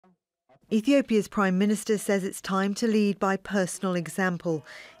Ethiopia's Prime Minister says it's time to lead by personal example.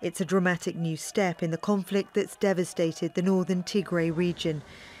 It's a dramatic new step in the conflict that's devastated the northern Tigray region.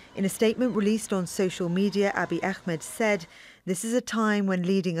 In a statement released on social media, Abiy Ahmed said, "This is a time when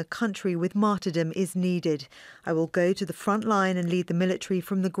leading a country with martyrdom is needed. I will go to the front line and lead the military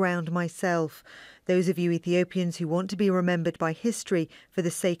from the ground myself. Those of you Ethiopians who want to be remembered by history for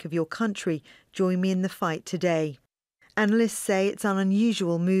the sake of your country, join me in the fight today." Analysts say it's an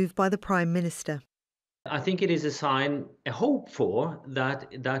unusual move by the Prime Minister. I think it is a sign, a hope for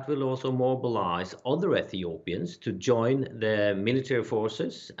that will also mobilize other Ethiopians to join the military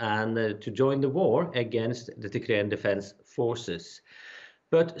forces and to join the war against the Tigrayan defense forces.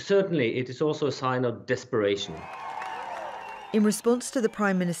 But certainly it is also a sign of desperation. In response to the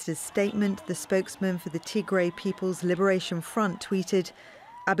Prime Minister's statement, the spokesman for the Tigray People's Liberation Front tweeted,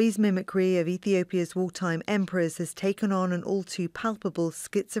 "Abiy's mimicry of Ethiopia's wartime emperors has taken on an all too palpable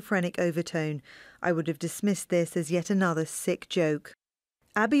schizophrenic overtone. I would have dismissed this as yet another sick joke."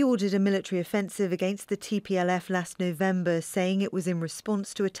 Abiy ordered a military offensive against the TPLF last November, saying it was in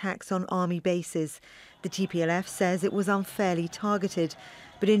response to attacks on army bases. The TPLF says it was unfairly targeted.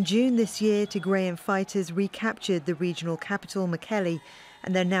 But in June this year, Tigrayan fighters recaptured the regional capital, Mekelle,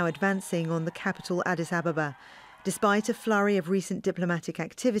 and they're now advancing on the capital, Addis Ababa. Despite a flurry of recent diplomatic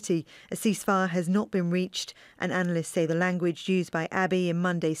activity, a ceasefire has not been reached, and analysts say the language used by Abiy in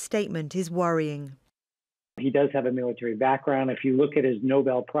Monday's statement is worrying. He does have a military background. If you look at his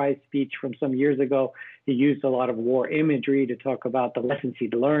Nobel Prize speech from some years ago, he used a lot of war imagery to talk about the lessons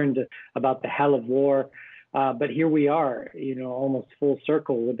he'd learned about the hell of war. But here we are, almost full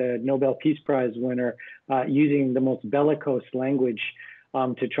circle with a Nobel Peace Prize winner using the most bellicose language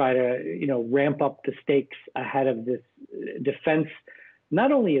to try to, ramp up the stakes ahead of this defense,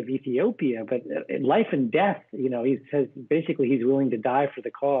 not only of Ethiopia, but life and death. He says basically he's willing to die for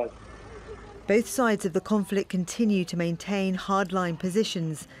the cause. Both sides of the conflict continue to maintain hardline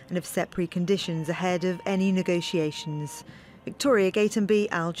positions and have set preconditions ahead of any negotiations. Victoria Gatenby,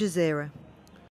 Al Jazeera.